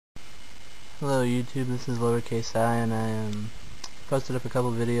Hello YouTube, this is lowercase I, and I posted up a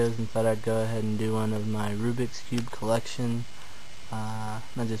couple videos and thought I'd go ahead and do one of my Rubik's Cube collection.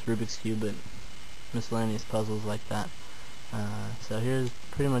 Not just Rubik's Cube, but miscellaneous puzzles like that. So here's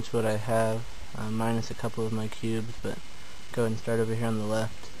pretty much what I have, minus a couple of my cubes, but go ahead and start over here on the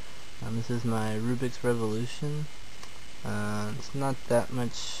left. This is my Rubik's Revolution. It's not that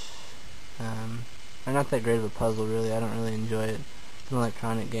much, or not that great of a puzzle really. I don't really enjoy it. It's an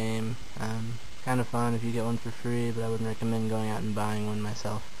electronic game. Kind of fun if you get one for free, but I wouldn't recommend going out and buying one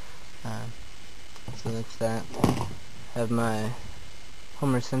myself. So that's that. I have my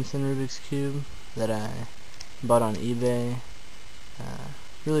Homer Simpson Rubik's Cube that I bought on eBay.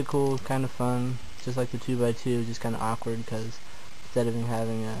 Really cool, kind of fun, just like the 2x2, just kind of awkward because instead of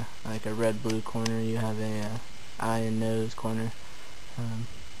having a red-blue corner, you have a eye and nose corner.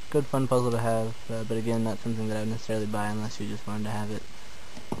 Good fun puzzle to have, but again, not something that I would necessarily buy unless you just wanted to have it.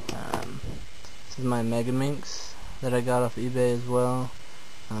 This is my Megaminx that I got off eBay as well.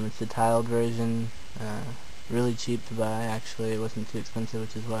 It's the tiled version, really cheap to buy actually. It wasn't too expensive,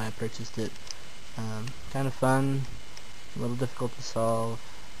 which is why I purchased it. Kind of fun, a little difficult to solve,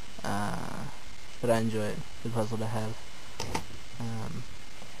 but I enjoy it. Good puzzle to have.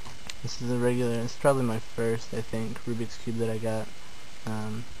 This is a regular, it's probably my first, I think, Rubik's Cube that I got.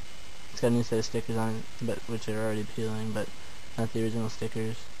 It's got a new set of stickers on it, but which are already peeling, but not the original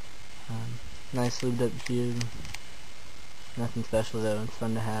stickers. Nice lubed up cube. Nothing special though, it's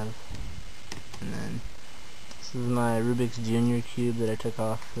fun to have. And then this is my Rubik's Junior Cube that I took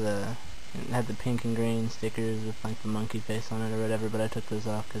off it had the pink and green stickers with like the monkey face on it or whatever, but I took those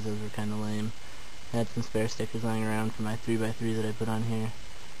off because those were kind of lame. I had some spare stickers lying around for my 3x3 that I put on here.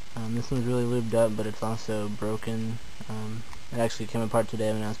 This one's really lubed up, but it's also broken. It actually came apart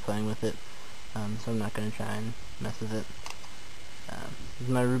today when I was playing with it, so I'm not going to try and mess with it. This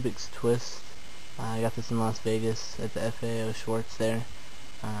is my Rubik's Twist. I got this in Las Vegas at the FAO Schwartz there.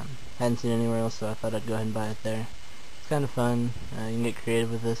 Hadn't seen it anywhere else, so I thought I'd go ahead and buy it there. It's kind of fun. You can get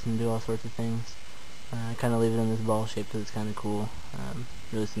creative with this and do all sorts of things. I kind of leave it in this ball shape because it's kind of cool.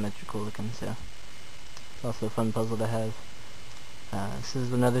 Really symmetrical looking, so it's also a fun puzzle to have. This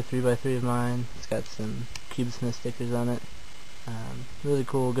is another 3x3 of mine. It's got some Cubesmith stickers on it. Really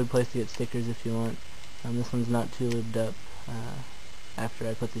cool, good place to get stickers if you want. This one's not too lubed up. After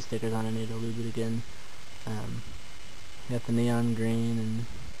I put these stickers on, I need to lube it again. Got the neon green and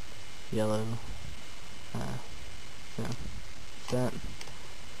yellow. So that.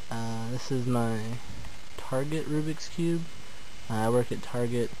 This is my Target Rubik's Cube. I work at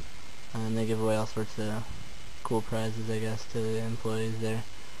Target, and they give away all sorts of cool prizes, I guess, to the employees there.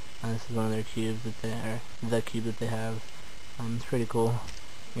 This is one of their cubes the cube that they have. It's pretty cool.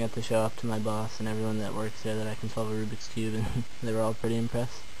 I got to show off to my boss and everyone that works there that I can solve a Rubik's Cube, and they were all pretty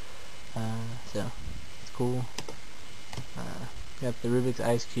impressed. So it's cool. Got the Rubik's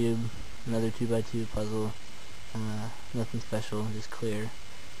Ice Cube, another 2x2 puzzle. Nothing special, just clear.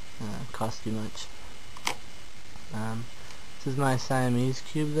 Cost too much. This is my Siamese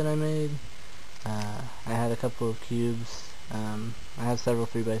cube that I made. I had a couple of cubes. I have several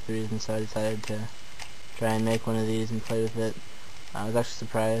 3x3s, and so I decided to try and make one of these and play with it. I was actually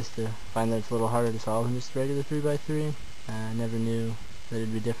surprised to find that it's a little harder to solve than just a regular 3x3. I never knew that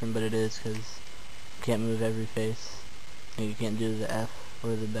it'd be different, but it is, because you can't move every face. You can't do the F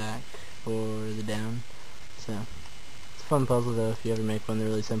or the back or the down. So it's a fun puzzle though. If you ever make one, they're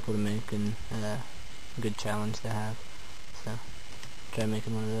really simple to make and a good challenge to have. So try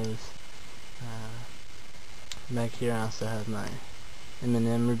making one of those. Back here I also have my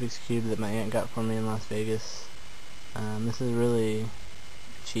M&M Rubik's Cube that my aunt got for me in Las Vegas. This is a really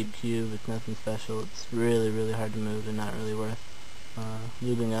cheap cube. It's nothing special. It's really hard to move and not really worth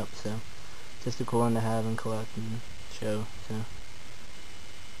lubing up, so just a cool one to have and collect and show. So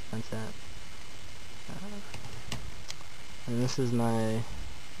that's that. And this is my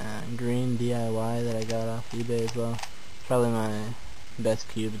green DIY that I got off eBay as well. It's probably my best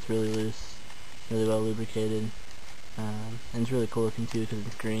cube. It's really loose, really well lubricated, and it's really cool looking too because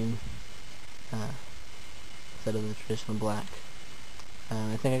it's green instead of the traditional black.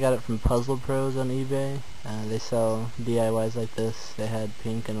 I think I got it from Puzzle Pros on eBay. They sell DIYs like this. They had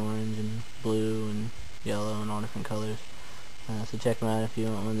pink and orange and blue and yellow and all different colors. So check them out if you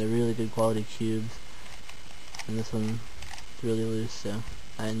want one. They're really good quality cubes. And this one's really loose, so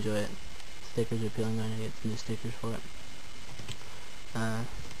I enjoy it. Stickers are peeling, I'm going to get some new stickers for it.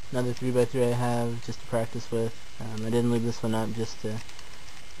 Another 3x3 I have just to practice with. I didn't leave this one up just to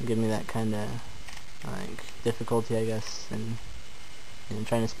give me that kind of like difficulty, I guess, and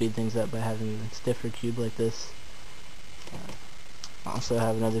trying to speed things up by having a stiffer cube like this. Also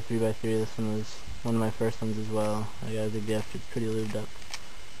have another 3x3. This one was one of my first ones as well. I got it as a gift. It's pretty lubed up.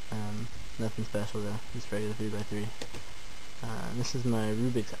 Nothing special though, just regular 3x3. This is my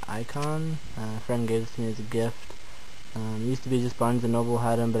Rubik's icon. A friend gave this to me as a gift. It used to be just Barnes & Noble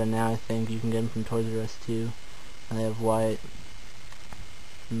had them, but now I think you can get them from Toys R Us too. And they have white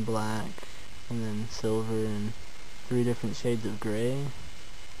and black and then silver and 3 different shades of gray.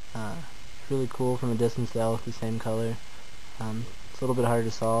 It's really cool from a distance. They all look the same color. It's a little bit harder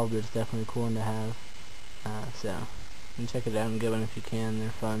to solve, but it's definitely a cool one to have. So you can check it out and get one if you can. They're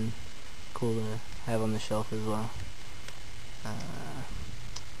fun, cool to have on the shelf as well.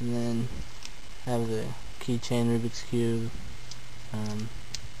 And then have the keychain Rubik's Cube.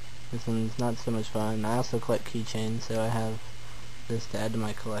 This one's not so much fun. I also collect keychains, so I have this to add to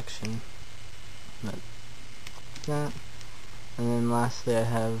my collection. But that. And then lastly I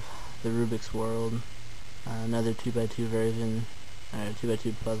have the Rubik's World, another 2x2 version, or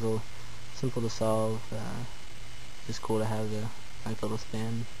 2x2 puzzle, simple to solve, just cool to have the nice little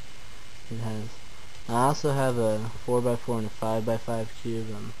stand it has. I also have a 4x4 and a 5x5 cube.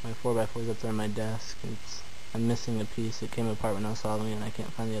 My 4x4 is up there on my desk. I'm missing a piece. It came apart when I was solving it and I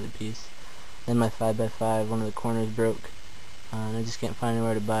can't find the other piece. Then my 5x5, one of the corners broke, and I just can't find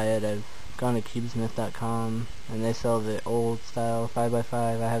anywhere to buy it. I've gone to cubesmith.com and they sell the old style 5x5.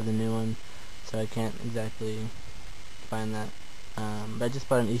 I have the new one, so I can't exactly find that. But I just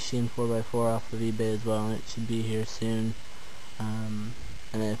bought an Ishin 4x4 off of eBay as well, and it should be here soon.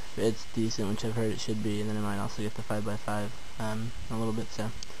 And if it's decent, which I've heard it should be, then I might also get the 5x5 in a little bit. So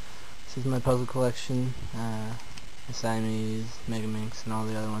this is my puzzle collection, the Siamese, Megaminx, and all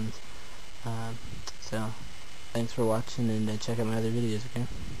the other ones. So thanks for watching, and check out my other videos, okay?